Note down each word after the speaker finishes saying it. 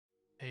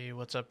Hey,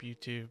 what's up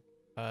YouTube?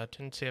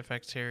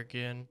 10CFX here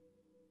again.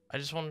 I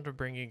just wanted to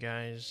bring you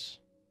guys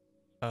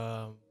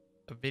a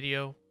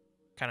video,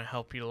 kind of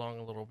help you along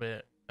a little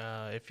bit.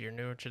 If you're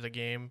newer to the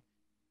game,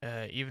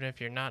 even if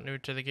you're not new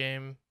to the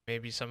game,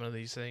 maybe some of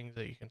these things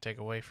that you can take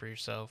away for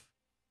yourself.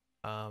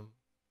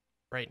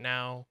 Right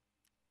now,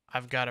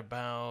 I've got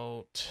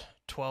about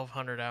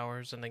 1,200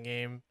 hours in the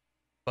game,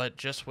 but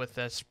just with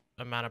this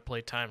amount of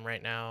playtime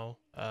right now,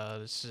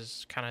 this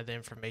is kind of the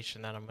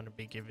information that I'm going to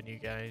be giving you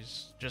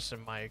guys, just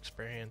in my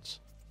experience.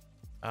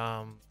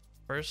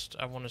 First,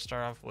 I want to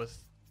start off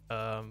with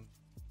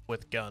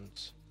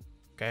guns.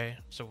 Okay,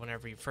 so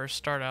whenever you first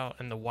start out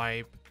in the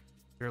wipe,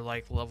 you're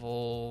like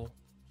level,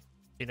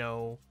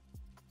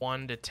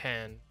 1 to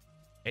 10,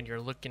 and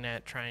you're looking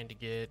at trying to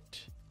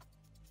get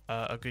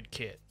a good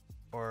kit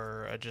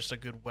or just a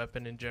good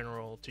weapon in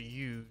general to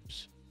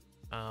use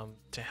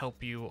to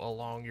help you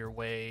along your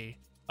way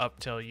up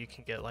till you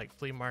can get like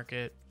flea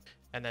market,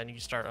 and then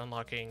you start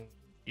unlocking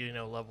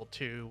level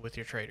 2 with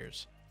your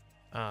traders.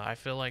 I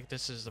feel like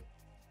this is the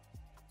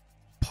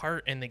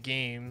part in the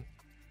game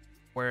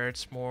where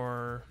it's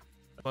most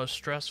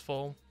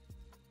stressful.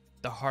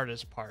 The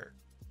hardest part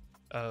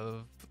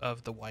of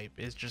the wipe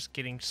is just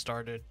getting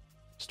started,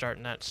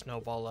 starting that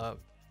snowball up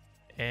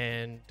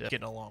and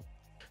getting along.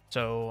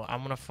 So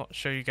I'm gonna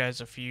show you guys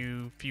a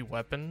few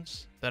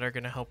weapons that are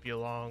gonna help you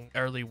along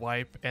early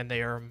wipe, and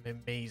they are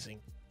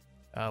amazing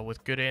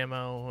with good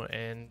ammo,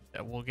 and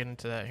we'll get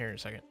into that here in a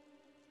second.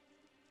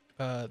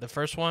 The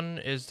first one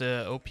is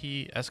the OP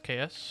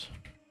SKS.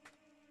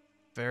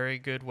 Very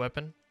good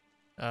weapon.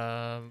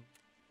 Right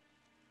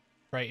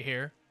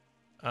here.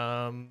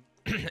 And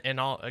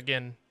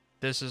again,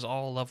 this is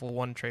all level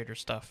 1 trader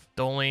stuff.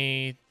 The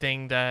only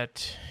thing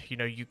that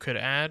you could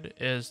add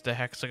is the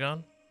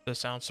hexagon, the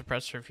sound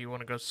suppressor, if you want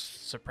to go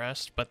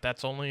suppressed, but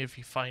that's only if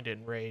you find it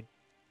in raid.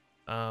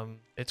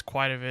 It's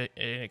quite an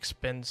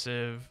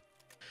expensive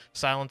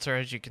silencer,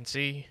 as you can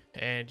see,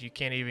 and you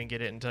can't even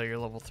get it until you're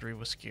level 3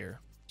 with skier.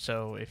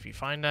 So if you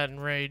find that in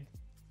raid,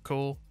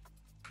 cool.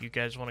 You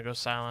guys want to go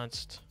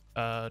silenced,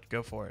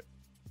 go for it.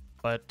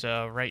 But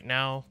right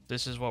now,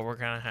 this is what we're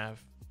gonna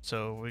have.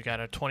 So we got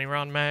a 20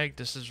 round mag.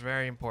 This is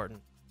very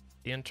important.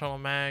 The internal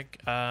mag,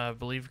 I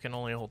believe, can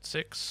only hold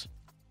 6.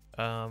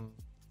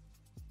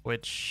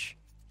 Which,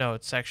 no,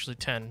 it's actually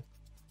 10.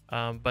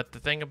 But the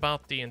thing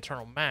about the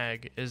internal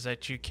mag is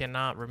that you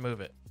cannot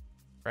remove it,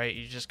 right?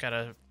 You just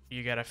gotta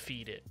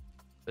feed it,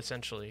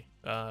 essentially,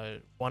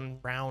 1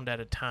 round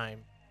at a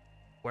time.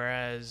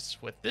 Whereas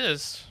with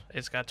this,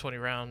 it's got 20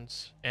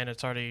 rounds and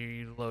it's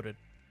already loaded,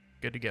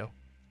 good to go.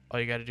 All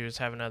you gotta do is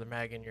have another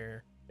mag in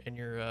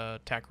your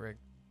tack rig.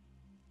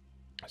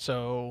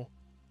 So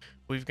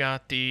we've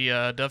got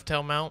the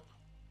dovetail mount,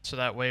 so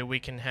that way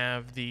we can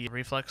have the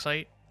reflex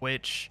sight,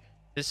 which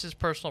this is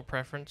personal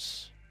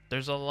preference.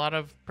 There's a lot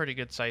of pretty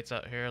good sights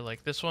out here.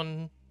 Like this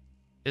one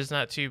is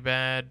not too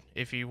bad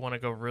if you want to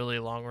go really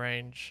long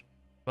range.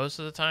 Most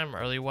of the time,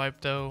 early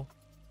wipe though,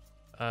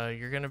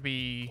 you're gonna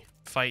be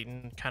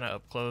fighting kind of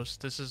up close.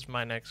 This is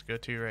my next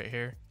go-to right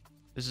here.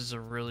 This is a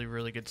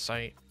really good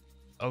sight.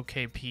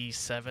 OKP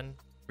 7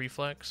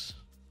 reflex.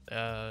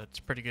 It's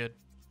pretty good.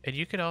 And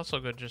you could also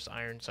go just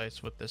iron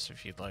sights with this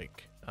if you'd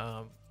like.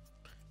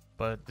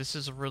 But this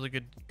is a really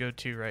good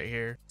go-to right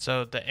here.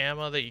 So the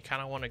ammo that you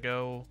kind of want to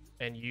go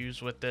and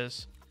use with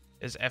this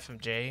is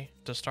FMJ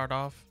to start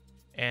off.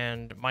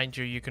 And mind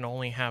you, you can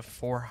only have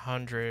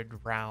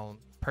 400 rounds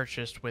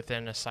purchased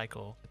within a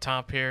cycle. The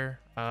top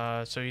here,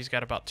 so he's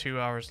got about 2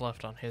 hours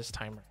left on his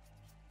timer.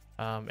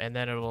 And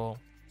then it'll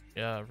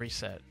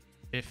reset.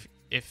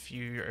 If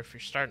you're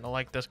starting to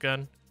like this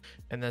gun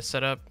and this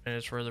setup and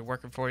it's really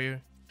working for you,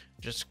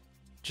 just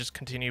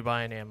continue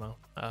buying ammo.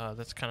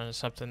 That's kind of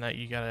something that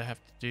you gotta have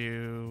to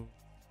do,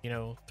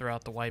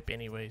 throughout the wipe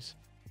anyways.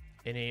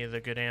 Any of the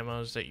good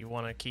ammos that you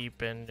want to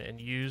keep and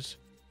use,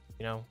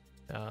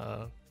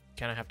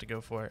 kind of have to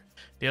go for it.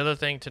 The other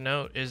thing to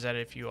note is that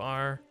if you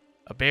are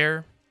a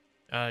bear,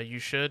 you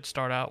should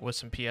start out with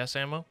some PS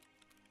ammo,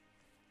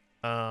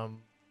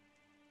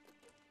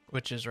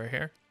 which is right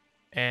here.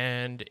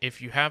 And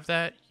if you have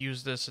that,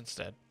 use this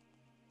instead.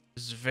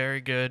 This is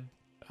very good.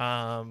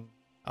 I'll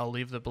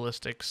leave the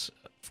ballistics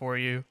for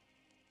you.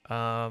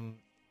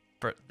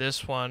 For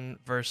this one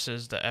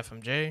versus the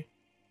FMJ,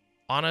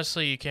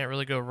 honestly, you can't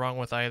really go wrong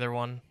with either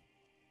one.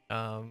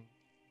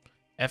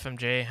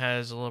 FMJ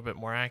has a little bit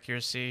more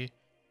accuracy,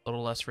 a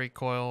little less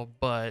recoil,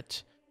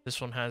 but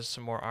this one has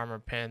some more armor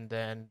pen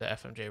than the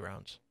FMJ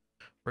rounds.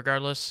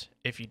 Regardless,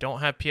 if you don't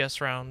have PS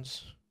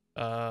rounds,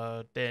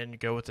 then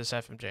go with this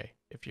FMJ.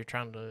 If you're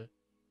trying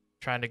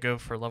to go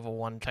for level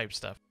 1 type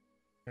stuff,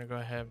 I'm gonna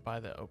go ahead and buy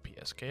the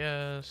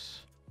OPSKS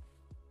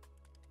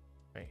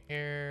right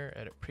here,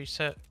 edit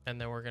preset, and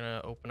then we're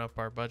gonna open up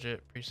our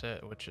budget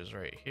preset, which is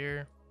right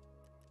here.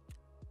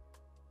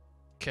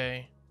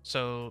 Okay,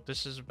 so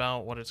this is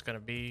about what it's gonna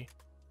be.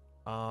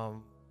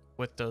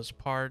 With those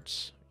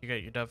parts, you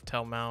got your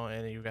dovetail mount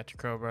and you got your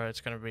crowbar.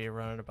 It's gonna be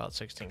running about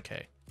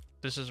 16K.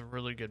 This is a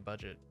really good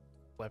budget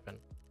weapon,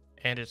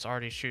 and it's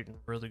already shooting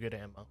really good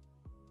ammo.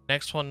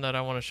 Next one that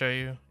I want to show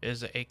you is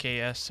the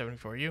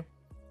AKS-74U.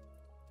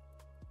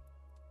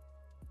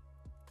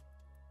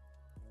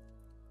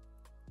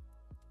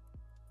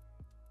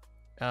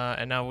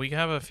 And now we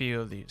have a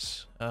few of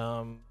these.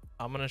 I'm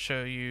gonna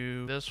show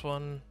you this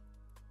one.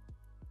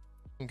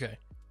 Okay,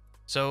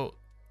 so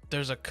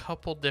there's a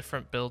couple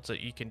different builds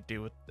that you can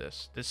do with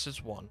this. This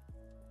is one.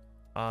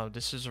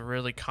 This is a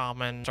really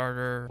common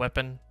starter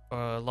weapon,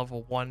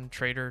 level 1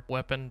 trader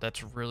weapon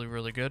that's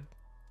really good.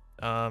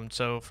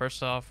 So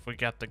first off, we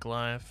got the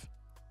Goliath,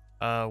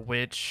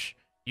 which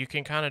you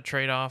can kind of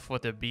trade off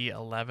with the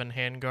B11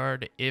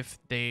 handguard if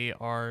they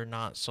are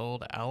not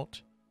sold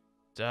out.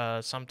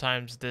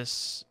 Sometimes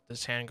this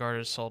handguard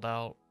is sold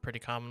out pretty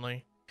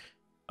commonly.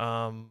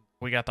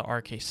 We got the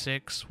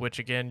RK6, which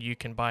again, you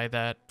can buy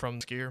that from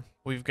gear.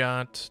 We've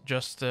got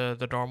just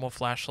the normal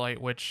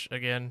flashlight, which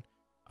again,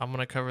 I'm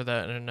going to cover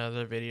that in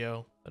another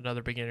video,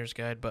 another beginner's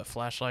guide, but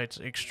flashlight's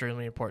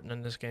extremely important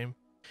in this game.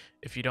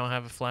 If you don't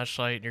have a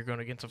flashlight and you're going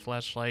against a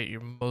flashlight,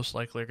 you're most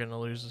likely going to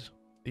lose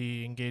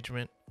the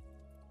engagement.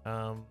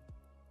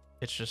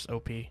 It's just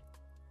OP.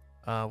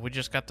 We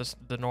just got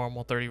the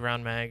normal 30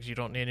 round mags. You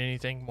don't need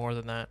anything more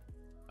than that.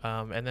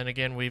 And then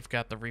again, we've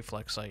got the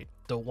reflex sight.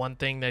 The one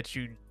thing that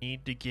you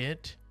need to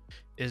get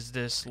is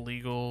this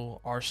legal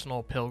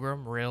Arsenal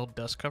Pilgrim rail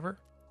dust cover.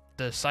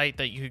 The sight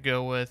that you could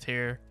go with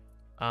here,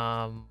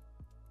 I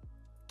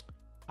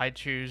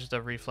choose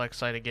the reflex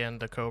sight again,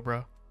 the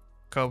Cobra.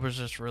 Cobra's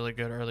just really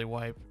good early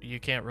wipe. You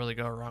can't really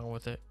go wrong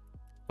with it.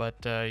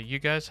 But you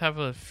guys have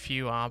a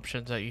few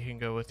options that you can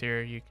go with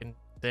here. You can,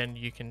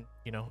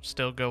 you know,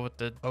 still go with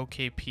the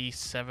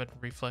OKP7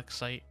 reflex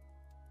sight,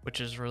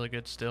 which is really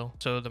good still.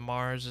 So the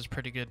Mars is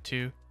pretty good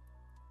too.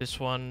 This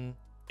one,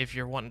 if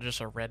you're wanting just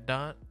a red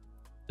dot,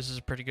 this is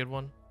a pretty good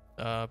one.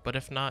 But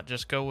if not,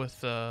 just go with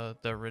the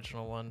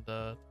original one,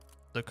 the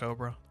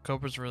Cobra.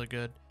 Cobra's really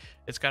good.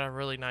 It's got a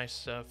really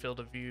nice field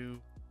of view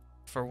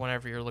for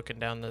whenever you're looking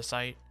down the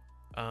sight.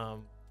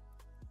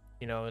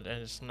 You know, and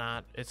it's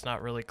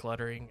not really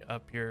cluttering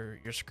up your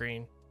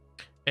screen.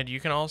 And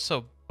you can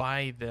also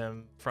buy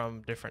them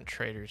from different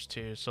traders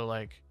too. So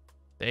like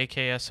the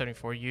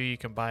AKS-74U, you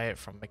can buy it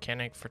from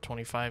Mechanic for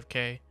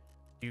 25k.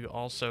 You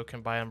also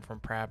can buy them from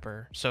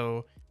Prapper.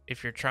 So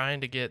if you're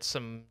trying to get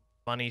some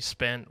money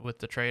spent with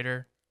the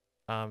trader,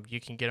 you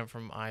can get them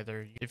from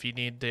either. If you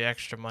need the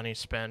extra money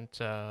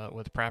spent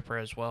with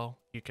Prapper as well,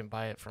 you can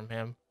buy it from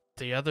him.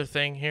 The other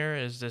thing here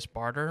is this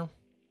barter,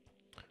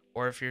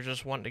 or if you're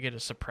just wanting to get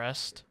a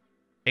suppressed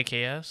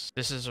AKS,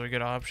 this is a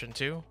good option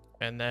too.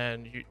 And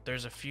then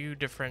there's a few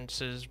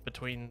differences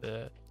between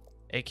the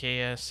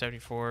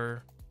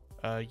AKS-74U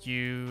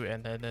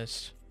and then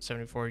this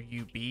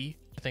 74UB.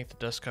 I think the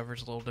dust cover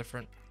is a little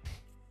different.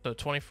 So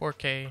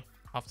 24k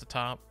off the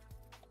top.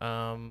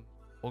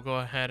 We'll go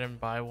ahead and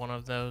buy one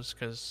of those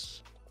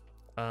because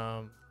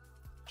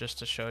just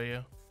to show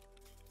you,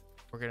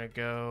 we're gonna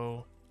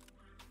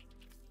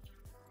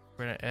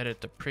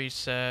edit the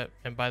preset.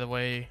 And by the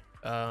way,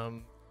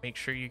 make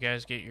sure you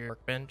guys get your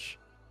workbench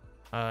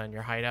and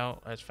your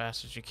hideout as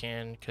fast as you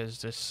can,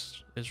 because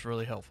this is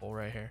really helpful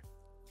right here.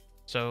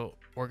 So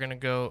we're gonna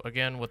go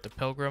again with the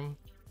Pilgrim.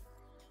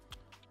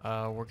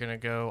 We're gonna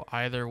go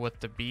either with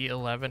the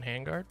B11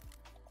 handguard,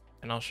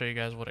 and I'll show you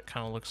guys what it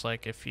kind of looks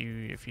like if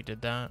you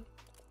did that.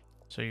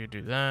 So you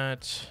do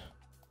that,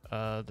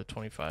 the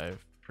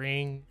 25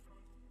 ring,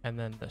 and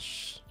then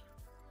this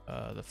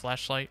the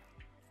flashlight.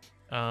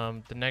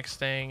 The next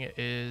thing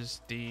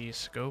is the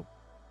scope.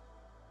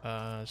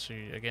 So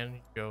again,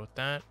 you go with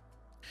that.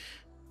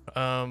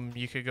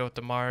 You could go with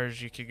the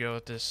Mars, you could go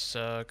with this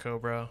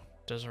Cobra,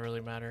 doesn't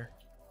really matter.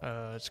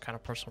 It's kind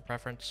of personal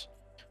preference.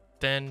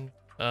 Then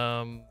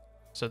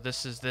so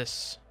this is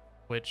this,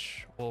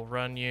 which will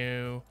run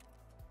you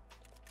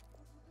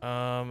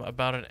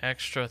about an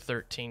extra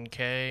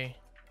 13k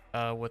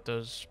with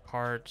those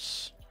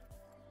parts.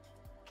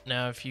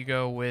 Now if you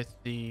go with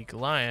the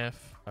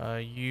Goliath,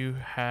 you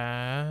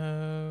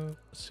have,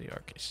 let's see,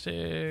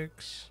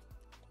 RK6.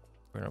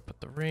 We're gonna put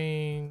the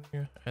ring,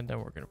 and then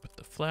we're gonna put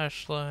the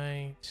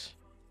flashlight,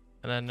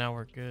 and then now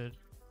we're good.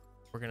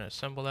 We're gonna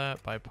assemble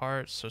that by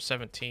parts, so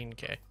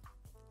 17k.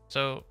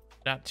 So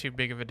not too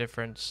big of a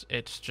difference.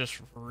 It's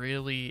just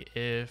really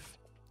if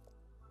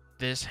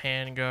this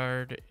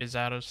handguard is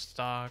out of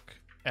stock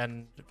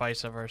and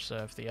vice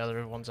versa. If the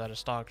other one's out of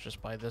stock,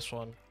 just buy this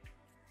one,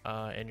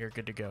 and you're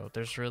good to go.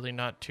 There's really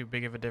not too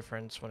big of a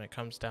difference when it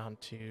comes down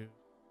to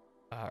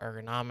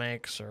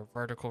ergonomics or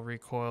vertical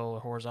recoil or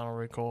horizontal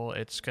recoil.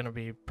 It's gonna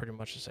be pretty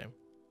much the same.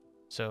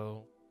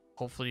 So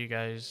hopefully you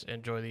guys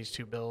enjoy these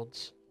two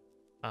builds.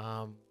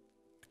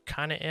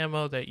 Kind of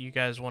ammo that you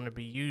guys want to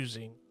be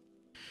using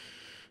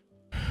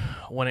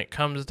when it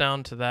comes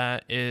down to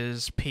that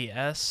is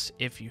PS,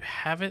 if you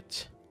have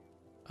it.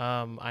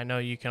 I know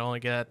you can only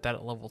get that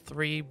at level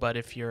 3, but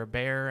if you're a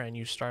bear and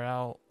you start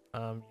out,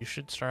 you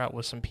should start out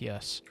with some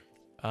PS.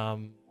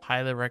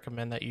 Highly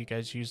recommend that you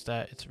guys use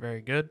that. It's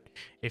very good.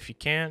 If you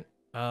can't,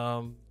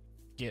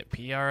 get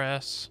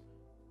PRS.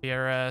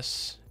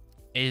 PRS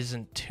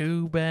isn't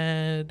too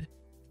bad,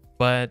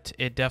 but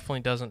it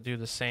definitely doesn't do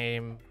the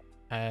same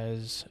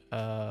as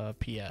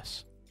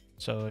PS.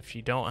 So if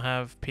you don't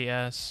have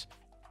PS,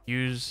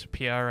 use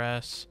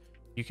PRS.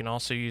 You can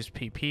also use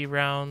PP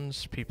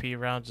rounds. PP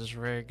rounds is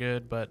very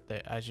good, but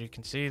as you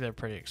can see, they're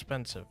pretty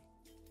expensive.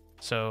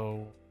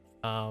 So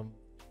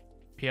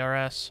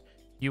PRS.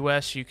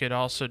 US, you could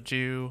also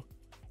do.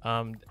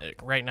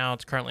 Right now,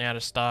 it's currently out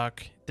of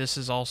stock. This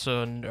is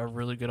also a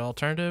really good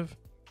alternative,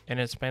 and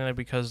it's mainly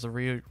because the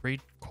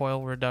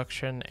recoil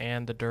reduction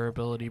and the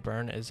durability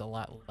burn is a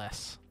lot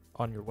less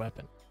on your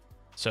weapon.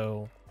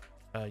 So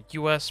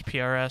US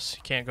PRS,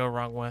 you can't go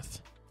wrong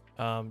with.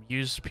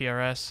 Use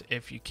PRS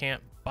if you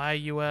can't buy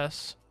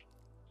US,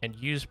 and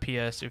use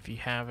PS if you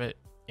have it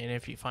and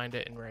if you find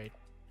it in raid.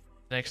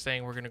 Next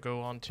thing we're going to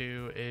go on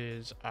to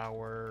is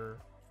our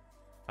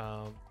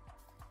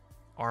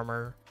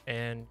armor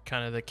and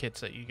kind of the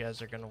kits that you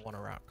guys are going to want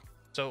to rock.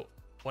 So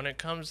when it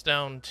comes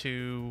down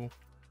to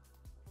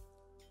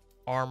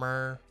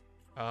armor,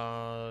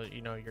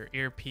 you know, your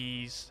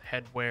earpiece,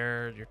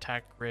 headwear, your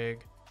tack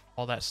rig,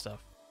 all that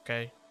stuff.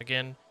 Okay,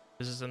 again,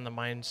 this is in the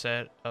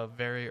mindset of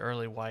very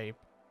early wipe.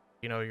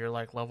 You know, you're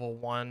like level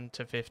 1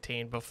 to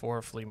 15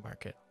 before flea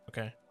market.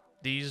 Okay,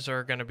 these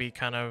are going to be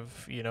kind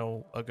of, you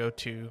know, a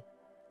go-to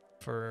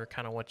for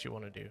kind of what you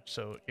want to do.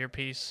 So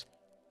earpiece,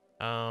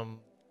 so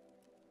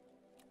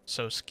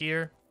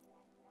skier,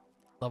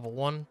 level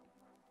 1.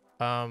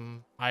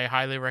 I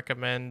highly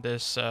recommend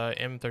this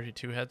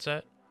M32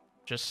 headset.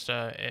 Just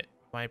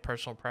my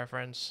personal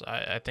preference.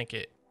 I think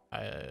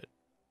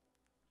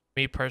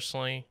me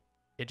personally,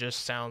 it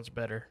just sounds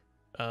better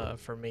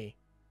for me.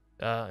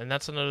 And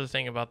that's another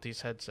thing about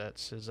these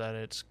headsets, is that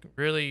it's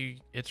really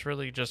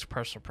just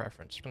personal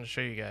preference. I'm going to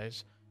show you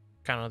guys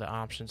kind of the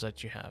options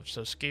that you have.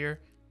 So skier,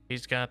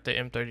 he's got the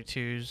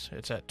M32s.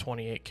 It's at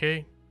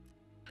 28K.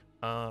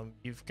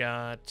 You've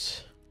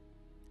got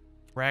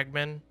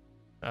Ragman,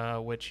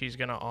 which he's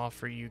going to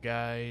offer you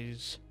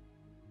guys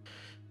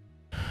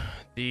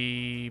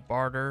the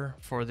barter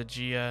for the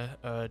GSSH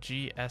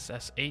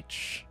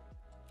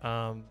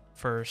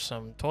for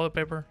some toilet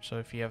paper. So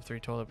if you have 3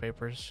 toilet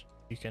papers,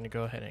 you can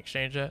go ahead and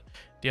exchange that.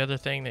 The other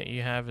thing that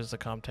you have is the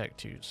Comtech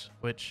 2s,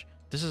 which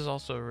this is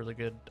also a really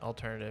good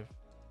alternative.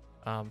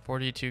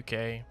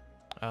 42K, you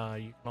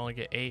can only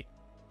get 8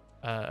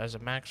 as a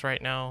max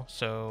right now,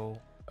 so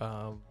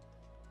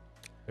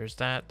there's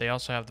that. They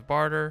also have the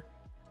barter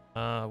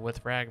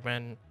with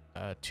Ragman,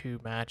 2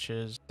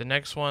 matches. The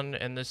next one,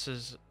 and this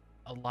is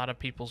a lot of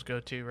people's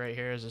go-to right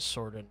here, is the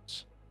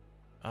Swordens.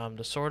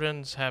 The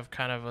Swordens have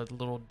kind of a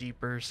little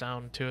deeper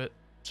sound to it,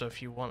 so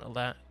if you want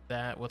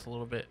that with a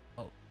little bit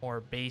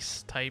more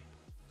bass type,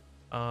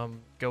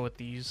 go with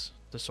these.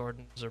 The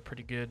Swordens are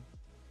pretty good.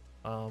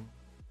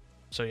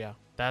 So yeah,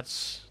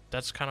 that's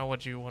kind of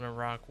what you want to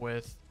rock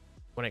with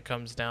when it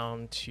comes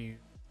down to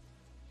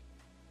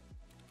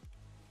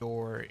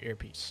your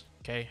earpiece.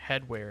 Okay,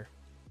 headwear.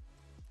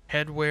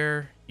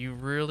 You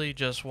really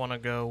just want to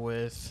go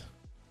with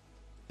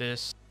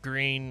this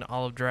green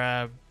olive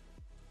drab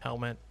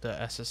helmet,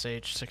 the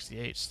SSH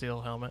 68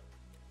 steel helmet.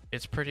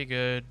 It's pretty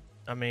good.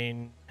 I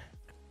mean,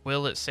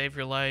 will it save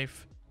your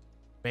life?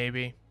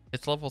 Maybe.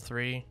 It's level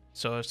 3,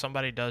 so if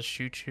somebody does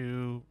shoot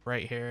you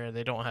right here and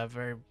they don't have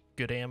very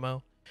good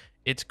ammo,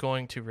 it's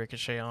going to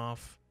ricochet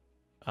off.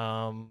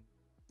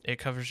 It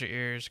covers your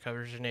ears,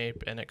 covers your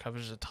nape, and it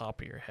covers the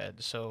top of your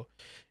head. So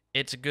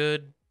it's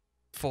good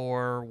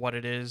for what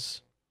it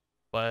is,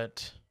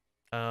 but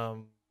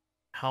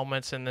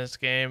helmets in this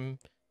game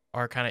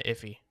are kind of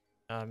iffy.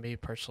 Me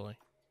personally,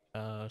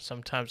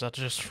 sometimes I'll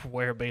just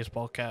wear a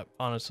baseball cap,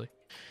 honestly.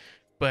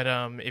 But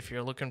if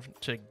you're looking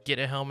to get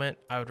a helmet,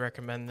 I would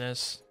recommend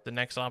this. The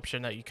next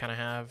option that you kind of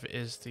have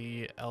is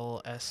the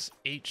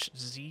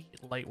LSHZ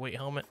lightweight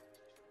helmet.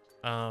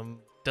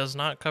 Does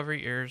not cover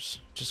your ears,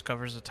 just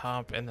covers the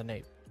top and the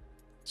nape.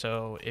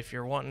 So if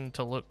you're wanting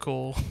to look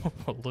cool,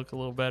 look a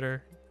little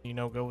better, you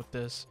know, go with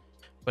this.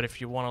 But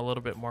if you want a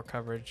little bit more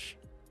coverage,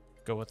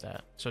 go with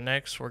that. So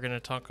next, we're going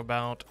to talk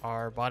about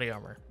our body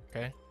armor,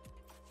 okay?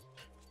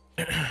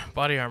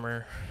 Body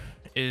armor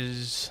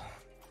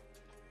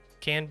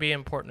can be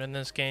important in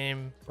this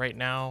game. Right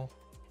now,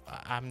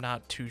 I'm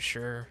not too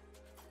sure.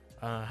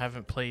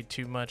 Haven't played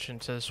too much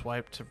into this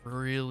wipe to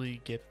really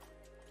get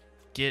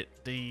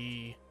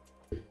the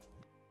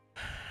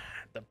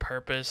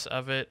purpose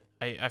of it.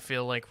 I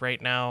feel like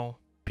right now,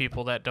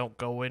 people that don't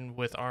go in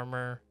with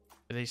armor,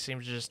 they seem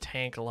to just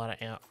tank a lot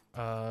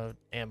of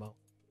ammo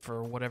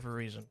for whatever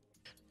reason.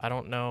 I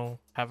don't know,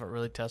 haven't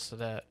really tested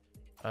that.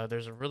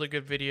 There's a really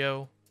good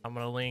video I'm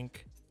gonna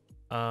link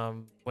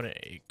when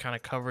it kind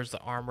of covers the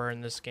armor in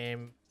this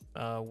game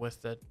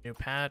with the new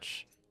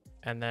patch,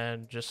 and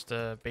then just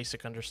the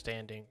basic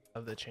understanding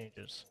of the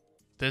changes.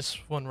 This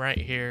one right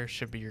here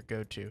should be your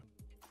go-to.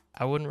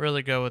 I wouldn't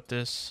really go with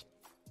this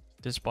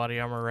body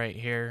armor right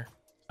here.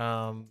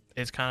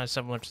 It's kind of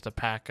similar to the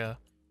P.A.C.A.,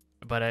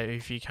 but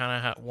if you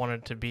kind of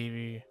wanted to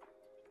be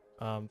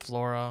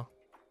Flora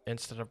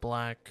instead of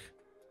black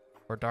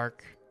or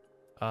dark,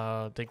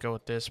 they go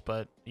with this,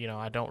 but you know,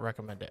 I don't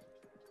recommend it.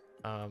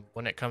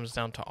 when it comes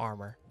down to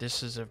armor.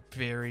 This is a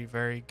very,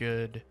 very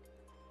good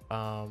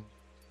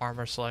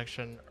armor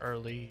selection,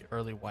 early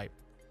wipe.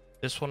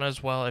 This one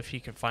as well, if you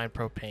can find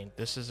propane.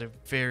 This is a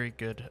very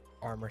good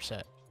armor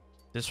set.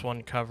 This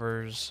one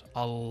covers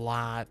a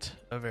lot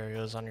of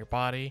areas on your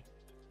body,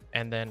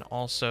 and then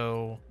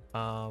also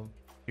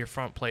your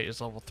front plate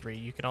is level 3.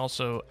 You can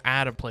also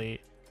add a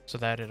plate so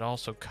that it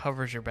also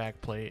covers your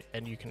back plate,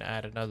 and you can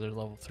add another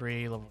level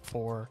 3, level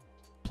 4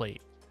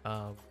 plate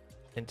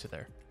into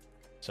there.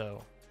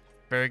 So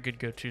very good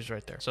go-tos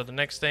right there. So the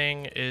next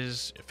thing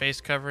is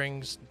face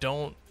coverings.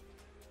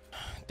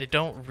 They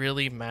don't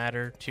really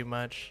matter too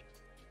much.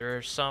 There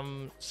are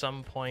some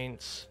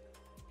points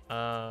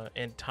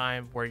in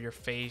time where your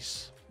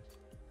face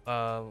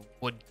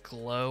would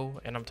glow,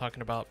 and I'm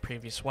talking about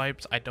previous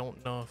wipes. I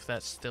don't know if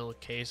that's still the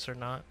case or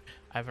not.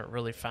 I haven't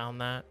really found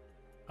that.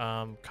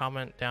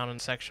 Comment down in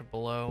the section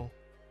below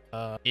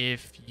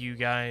if you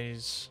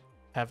guys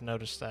have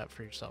noticed that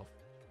for yourself.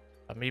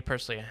 Me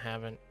personally, I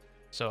haven't.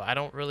 So I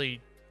don't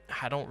really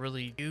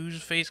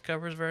use face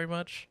covers very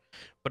much.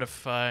 But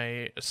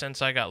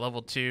since I got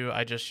level 2,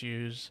 I just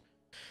use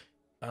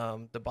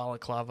the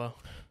balaclava.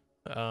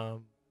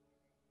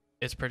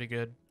 It's pretty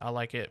good. I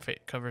like it.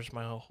 It covers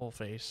my whole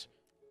face.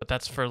 But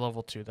that's for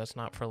level 2. That's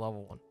not for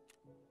level 1.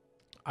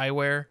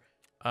 Eyewear.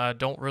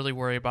 Don't really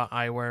worry about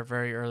eyewear.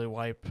 Very early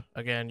wipe.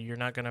 Again, you're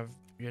not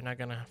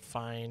gonna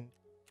find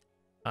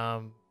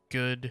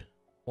good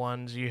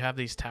ones. You have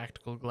these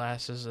tactical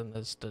glasses, and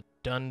there's the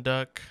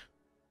Dunduck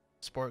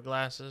sport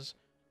glasses.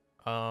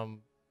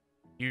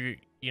 You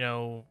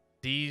know,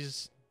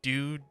 these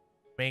do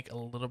make a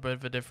little bit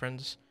of a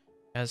difference.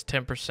 It has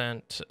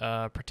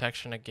 10%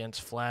 protection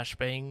against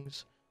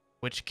flashbangs,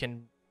 which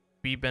can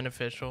be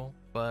beneficial,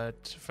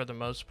 but for the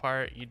most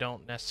part, you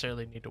don't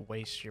necessarily need to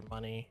waste your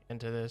money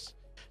into this.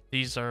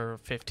 These are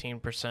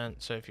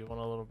 15%, so if you want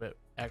a little bit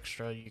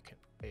extra, you can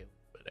pay a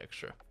little bit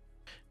extra.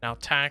 Now,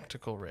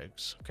 tactical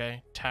rigs,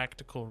 okay?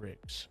 Tactical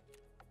rigs.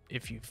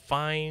 If you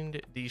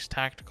find these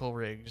tactical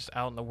rigs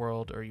out in the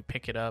world, or you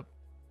pick it up,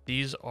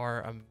 these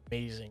are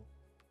amazing.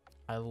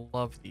 I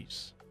love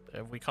these.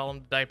 We call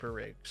them diaper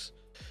rigs,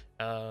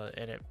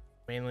 and it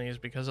mainly is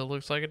because it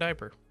looks like a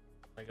diaper,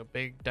 like a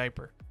big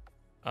diaper.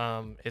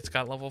 It's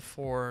got level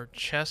 4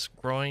 chest,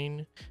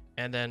 groin,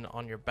 and then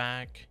on your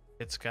back,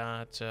 it's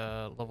got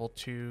level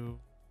 2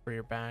 for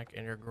your back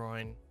and your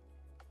groin.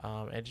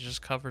 It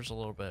just covers a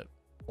little bit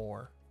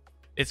more.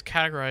 It's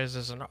categorized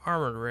as an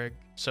armored rig,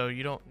 so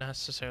you don't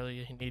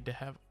necessarily need to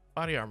have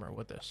body armor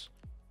with this.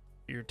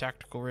 Your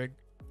tactical rig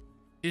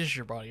is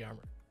your body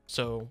armor,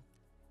 so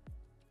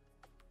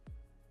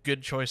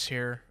good choice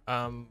here.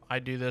 I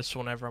do this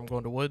whenever I'm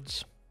going to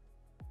woods,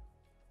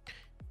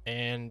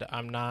 and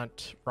I'm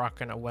not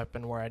rocking a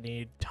weapon where I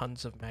need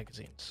tons of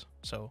magazines.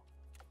 So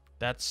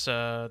that's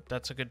a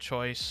good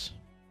choice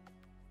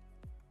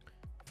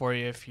for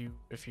you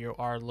if you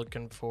are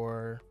looking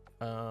for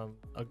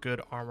a good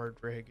armored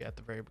rig at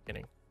the very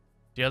beginning.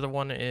 The other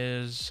one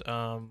is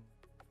from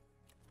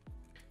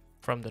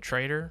the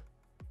trader.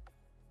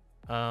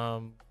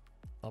 Level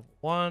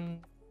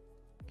 1.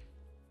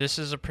 This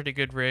is a pretty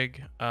good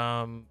rig.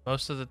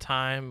 Most of the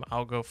time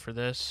I'll go for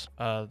this.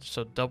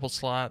 So double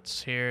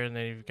slots here, and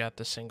then you've got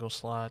the single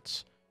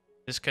slots.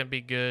 This can be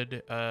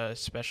good,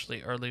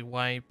 especially early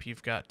wipe.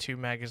 You've got 2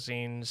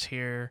 magazines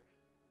here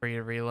for you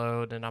to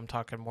reload, and I'm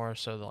talking more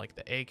so like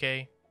the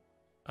AK.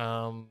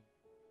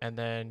 And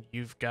then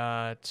you've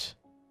got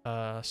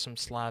some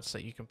slots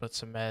that you can put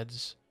some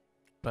meds,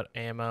 put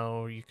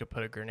ammo, you could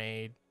put a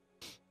grenade.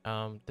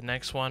 The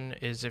next one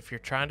is if you're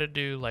trying to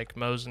do like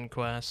Mosin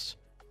quests,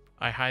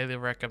 I highly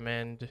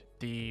recommend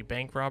the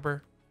bank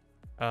robber,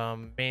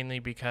 mainly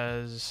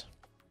because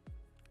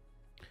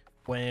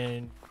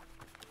when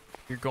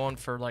you're going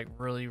for like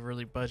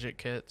really budget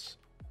kits,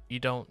 you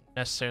don't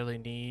necessarily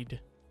need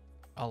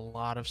a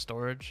lot of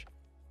storage,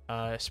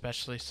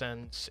 especially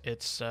since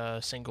it's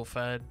single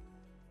fed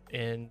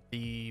in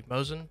the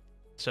Mosin,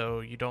 so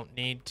you don't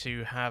need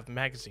to have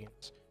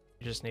magazines.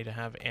 You just need to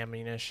have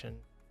ammunition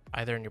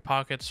either in your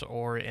pockets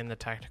or in the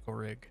tactical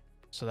rig,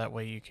 so that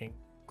way you can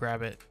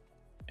grab it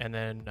and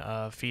then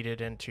feed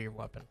it into your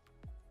weapon.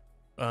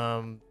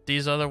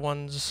 These other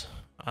ones,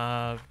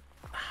 I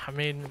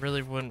mean,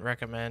 really wouldn't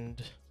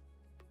recommend.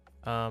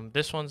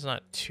 This one's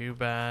not too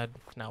bad.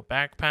 Now,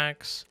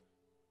 backpacks,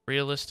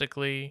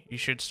 realistically, you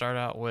should start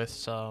out with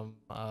some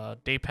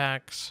day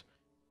packs.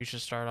 You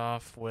should start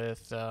off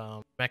with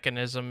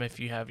mechanism if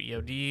you have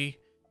EOD,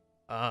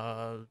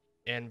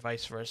 and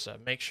vice versa.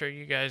 Make sure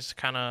you guys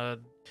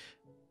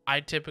I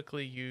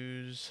typically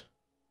use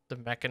the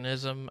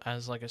mechanism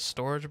as like a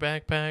storage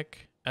backpack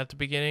at the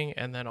beginning,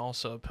 and then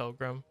also a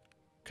pilgrim,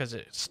 because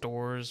it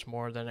stores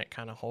more than it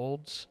kind of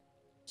holds.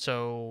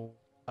 So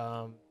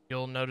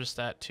you'll notice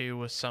that too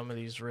with some of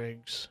these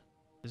rigs,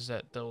 is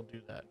that they'll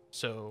do that.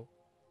 So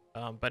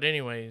but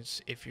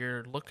anyways, if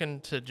you're looking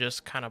to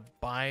just kind of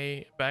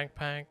buy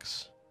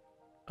backpacks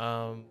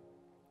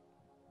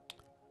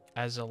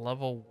as a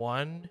level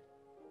 1,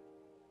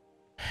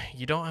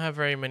 you don't have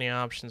very many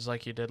options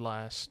like you did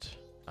last.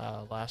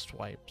 last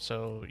wipe.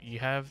 So you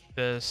have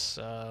this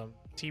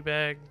tea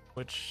bag,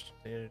 which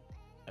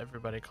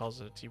everybody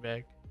calls it a tea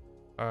bag.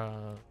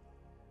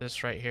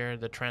 This right here,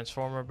 the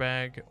transformer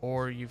bag,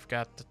 or you've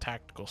got the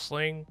tactical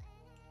sling.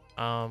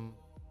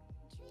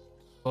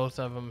 Both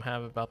of them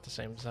have about the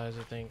same size,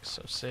 I think,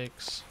 so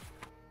 6.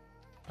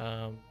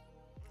 And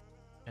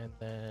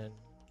then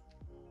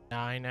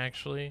 9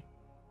 actually.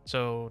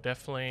 So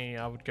definitely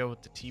I would go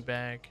with the tea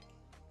bag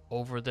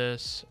over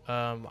this.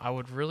 I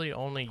would really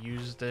only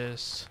use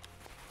this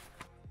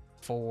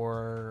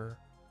for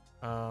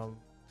a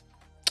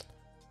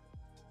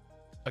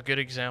good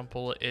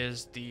example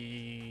is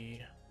the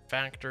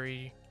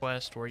factory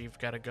quest, where you've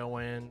got to go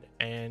in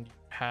and you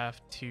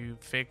have to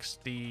fix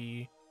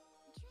the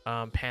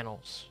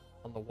panels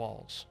on the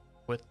walls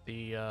with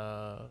the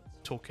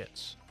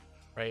toolkits,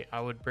 right?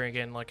 I would bring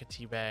in like a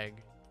tea bag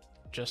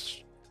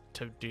just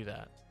to do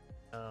that.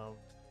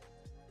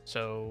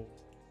 So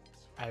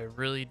I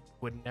really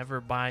would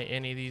never buy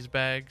any of these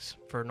bags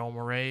for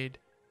normal raid.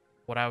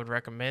 What I would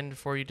recommend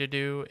for you to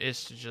do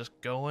is to just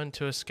go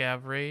into a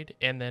scav raid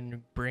and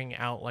then bring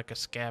out like a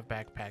scav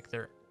backpack.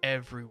 They're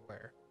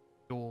everywhere.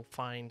 You'll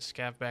find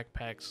scav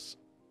backpacks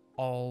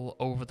all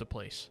over the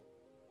place.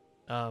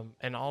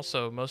 And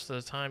also, most of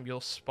the time,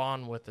 you'll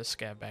spawn with a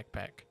scav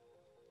backpack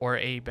or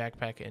a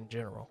backpack in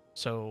general.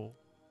 So,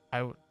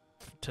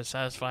 to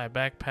satisfy a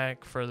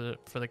backpack for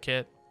the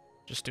kit,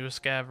 just do a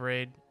scav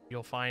raid.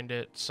 You'll find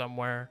it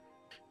somewhere.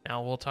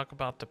 Now, we'll talk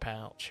about the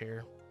pouch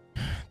here.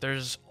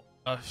 There's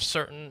a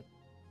certain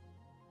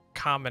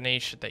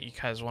combination that you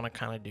guys want to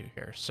kind of do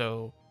here.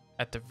 So,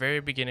 at the very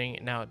beginning,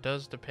 now it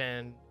does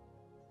depend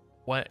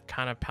what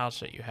kind of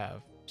pouch that you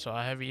have. So,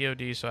 I have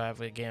EOD, so I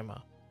have a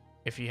Gamma.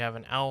 If you have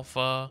an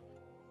alpha,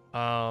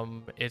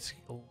 it's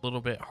a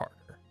little bit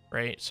harder,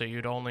 right? So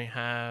you'd only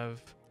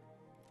have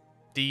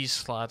these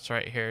slots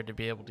right here to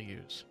be able to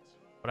use.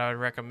 What I would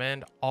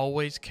recommend,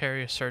 always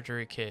carry a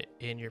surgery kit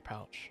in your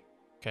pouch,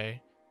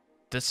 okay?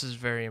 This is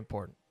very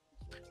important.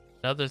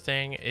 Another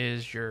thing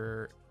is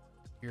your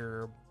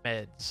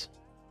meds.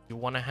 You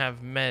want to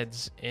have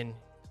meds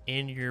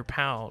in your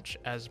pouch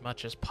as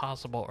much as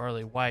possible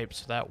early wipe,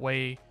 so that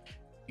way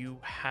you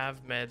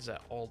have meds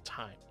at all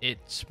time.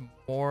 It's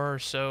more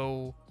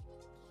so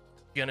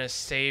gonna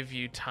save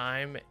you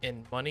time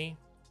and money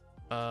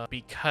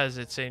because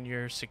it's in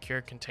your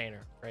secure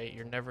container, right?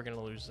 You're never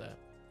gonna lose that.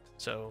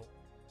 So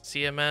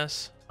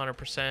CMS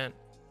 100%.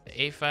 The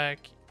AFAC,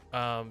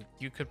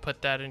 you could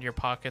put that in your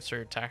pockets or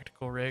your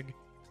tactical rig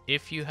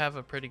if you have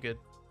a pretty good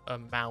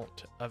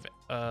amount of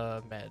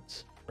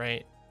meds,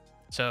 right?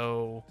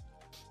 So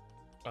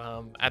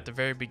at the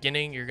very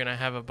beginning, you're gonna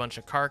have a bunch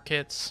of car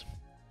kits,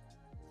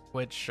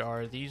 which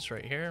are these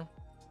right here.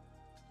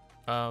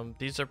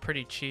 These are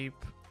pretty cheap.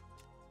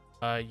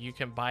 You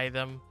can buy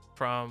them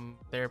from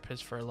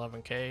therapists for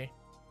 11K.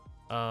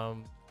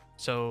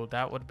 So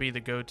that would be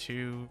the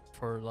go-to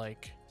for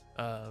like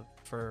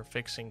for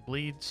fixing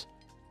bleeds,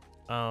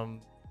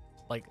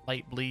 like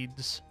light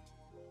bleeds,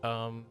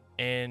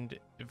 and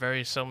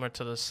very similar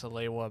to the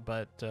Salewa,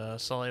 but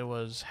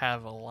Salewas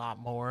have a lot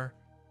more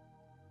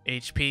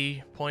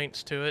HP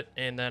points to it,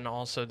 and then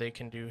also they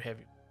can do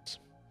heavy.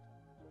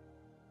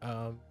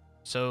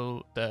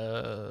 So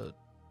the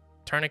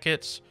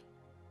tourniquets,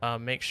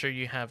 make sure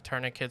you have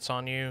tourniquets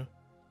on you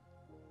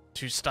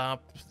to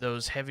stop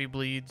those heavy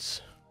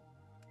bleeds.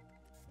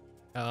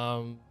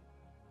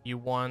 You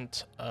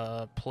want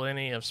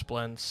plenty of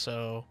splints,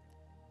 so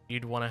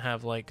you'd want to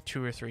have like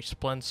 2 or 3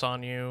 splints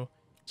on you,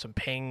 some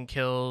pain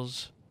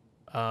kills.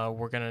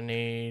 We're gonna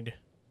need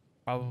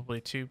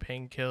probably 2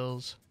 pain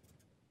kills,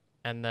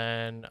 and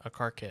then a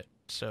car kit.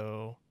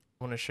 So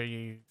I want to show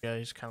you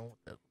guys kind of what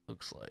that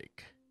looks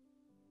like.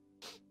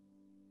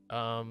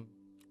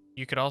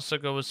 You could also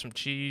go with some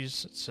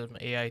cheese, some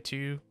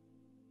AI2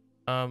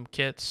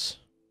 kits,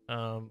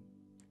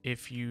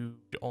 if you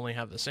only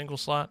have the single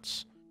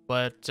slots.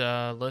 But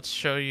let's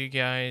show you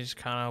guys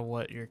kind of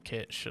what your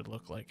kit should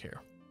look like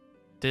here.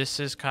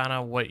 This is kind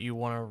of what you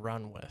want to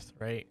run with,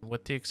 right?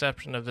 With the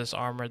exception of this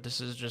armor,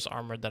 this is just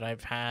armor that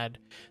I've had.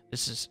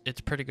 It's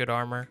pretty good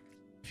armor.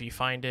 If you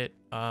find it,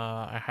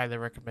 I highly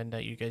recommend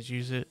that you guys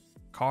use it.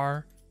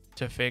 Car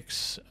to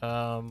fix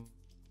light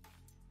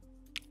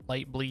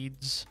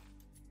bleeds,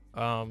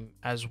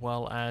 as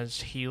well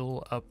as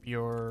heal up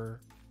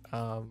your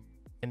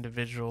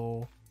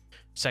individual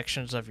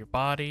sections of your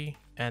body,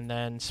 and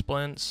then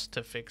splints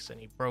to fix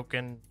any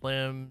broken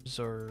limbs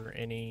or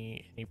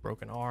any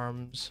broken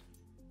arms.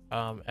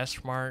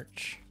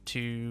 S-March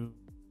to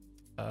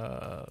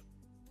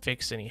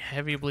fix any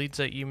heavy bleeds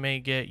that you may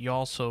get. You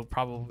also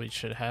probably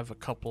should have a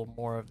couple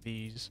more of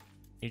these.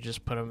 You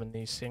just put them in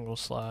these single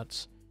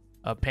slots.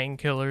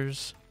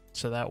 Painkillers,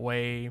 so that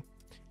way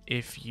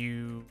if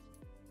you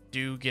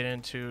do get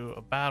into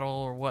a battle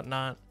or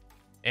whatnot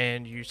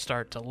and you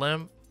start to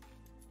limp,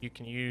 you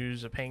can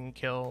use a pain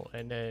kill,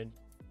 and then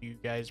you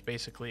guys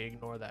basically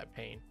ignore that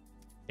pain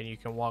and you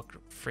can walk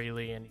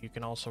freely, and you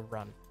can also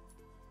run.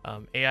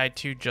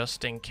 AI2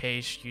 just in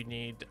case you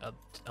need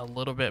a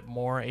little bit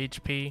more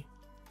HP.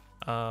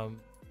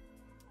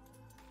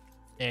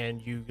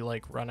 and you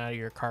like run out of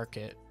your car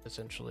kit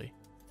essentially.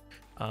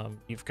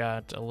 You've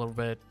got a little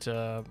bit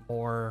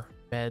more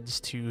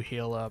meds to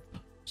heal up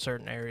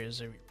certain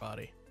areas of your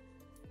body.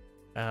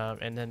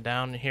 And then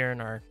down here in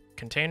our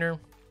container,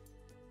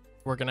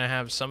 we're gonna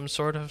have some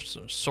sort of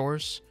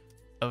source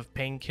of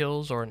pain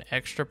kills or an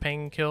extra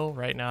pain kill.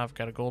 Right now I've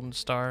got a golden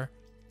star.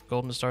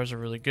 Golden stars are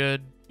really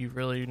good. You're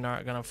really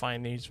not gonna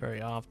find these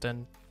very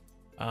often.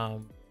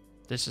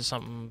 This is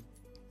something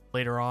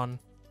later on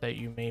that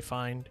you may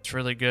find. It's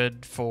really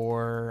good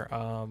for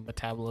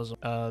metabolism.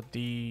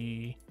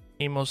 The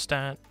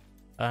hemostat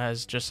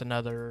has just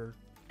another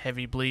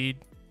heavy bleed.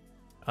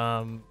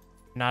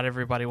 Not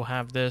everybody will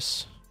have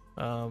this.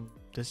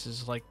 This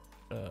is like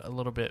a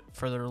little bit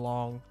further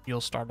along.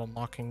 You'll start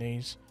unlocking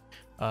these.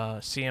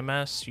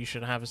 CMS, you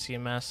should have a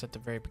CMS at the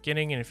very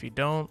beginning, and if you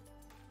don't,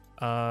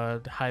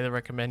 highly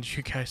recommend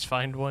you guys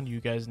find one. You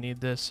guys need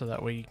this so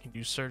that way you can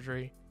do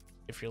surgery.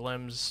 If your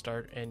limbs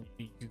start and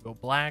you go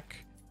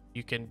black,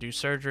 you can do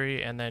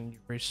surgery and then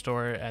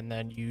restore it and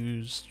then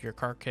use your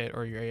car kit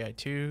or your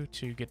AI2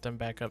 to get them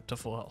back up to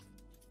full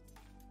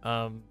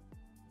health.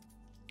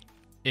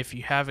 If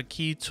you have a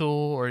key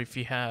tool or if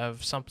you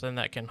have something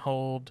that can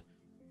hold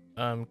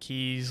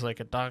keys like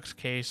a docs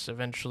case,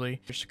 eventually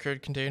your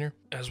secured container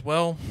as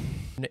well.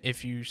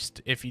 If you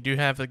do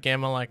have the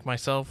gamma like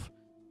myself,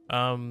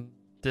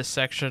 this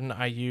section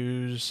I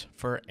use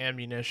for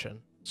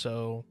ammunition.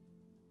 So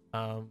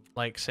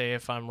like say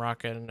if I'm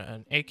rocking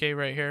an AK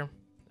right here,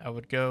 I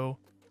would go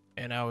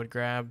and I would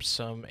grab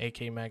some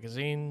AK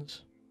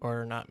magazines,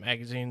 or not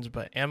magazines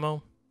but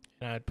ammo,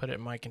 and I'd put it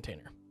in my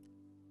container.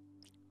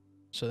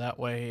 So that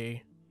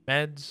way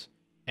meds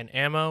and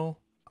ammo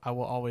I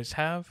will always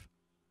have.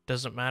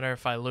 Doesn't matter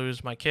if I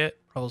lose my kit,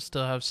 I will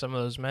still have some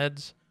of those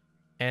meds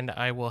and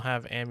I will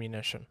have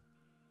ammunition.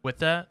 With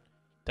that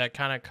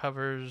kind of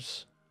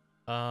covers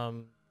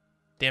the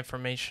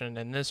information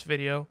in this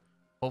video.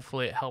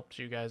 Hopefully it helped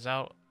you guys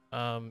out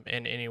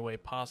in any way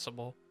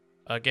possible.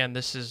 Again,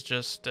 this is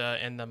just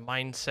in the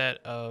mindset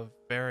of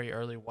very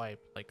early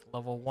wipe, like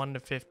level 1 to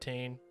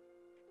 15.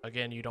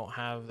 Again, you don't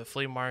have the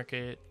flea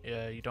market,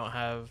 you don't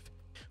have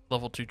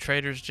level 2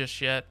 traders just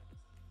yet.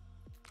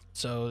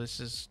 So this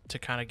is to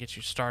kind of get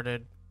you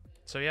started.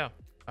 So yeah,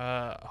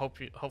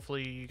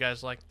 hopefully you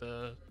guys like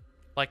the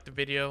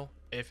video.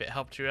 If it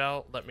helped you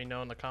out, let me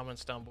know in the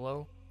comments down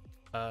below.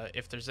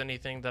 If there's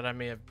anything that I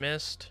may have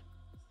missed,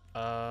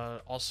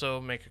 also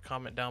make a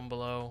comment down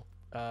below.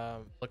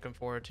 Looking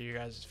forward to your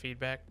guys'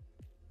 feedback,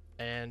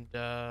 and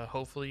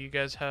hopefully you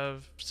guys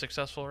have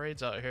successful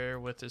raids out here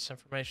with this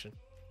information.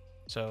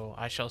 So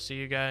I shall see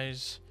you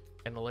guys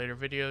in a later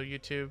video,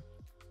 YouTube.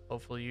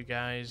 Hopefully you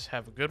guys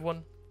have a good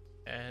one,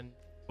 and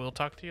we'll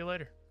talk to you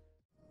later.